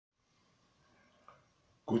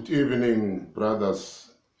Good evening,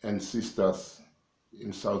 brothers and sisters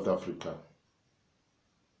in South Africa.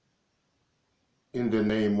 In the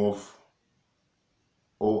name of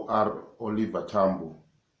O.R. Oliver Tambo,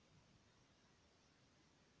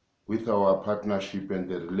 with our partnership and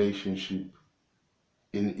the relationship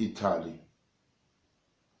in Italy,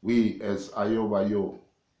 we as Ayoba-Yo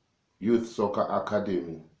Youth Soccer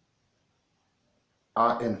Academy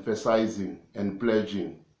are emphasizing and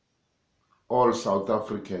pledging all South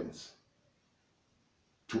Africans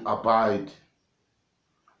to abide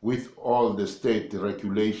with all the state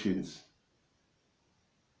regulations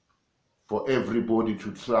for everybody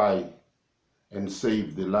to try and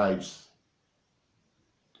save the lives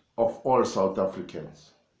of all South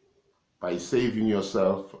Africans by saving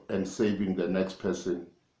yourself and saving the next person.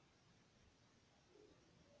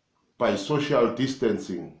 By social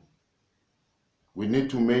distancing, we need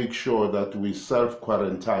to make sure that we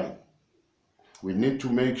self-quarantine. We need to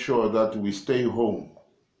make sure that we stay home.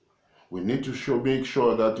 We need to make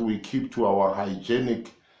sure that we keep to our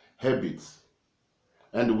hygienic habits.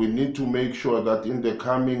 And we need to make sure that in the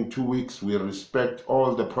coming 2 weeks we respect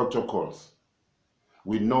all the protocols.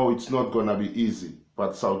 We know it's not going to be easy,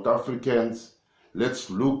 but South Africans, let's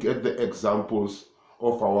look at the examples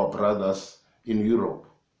of our brothers in Europe.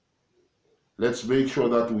 Let's make sure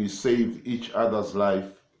that we save each other's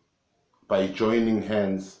life by joining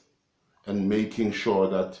hands and making sure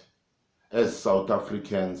that as South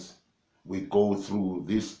Africans we go through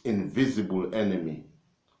this invisible enemy.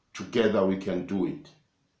 Together we can do it.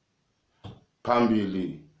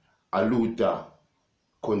 Phambili, aluta,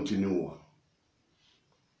 continua.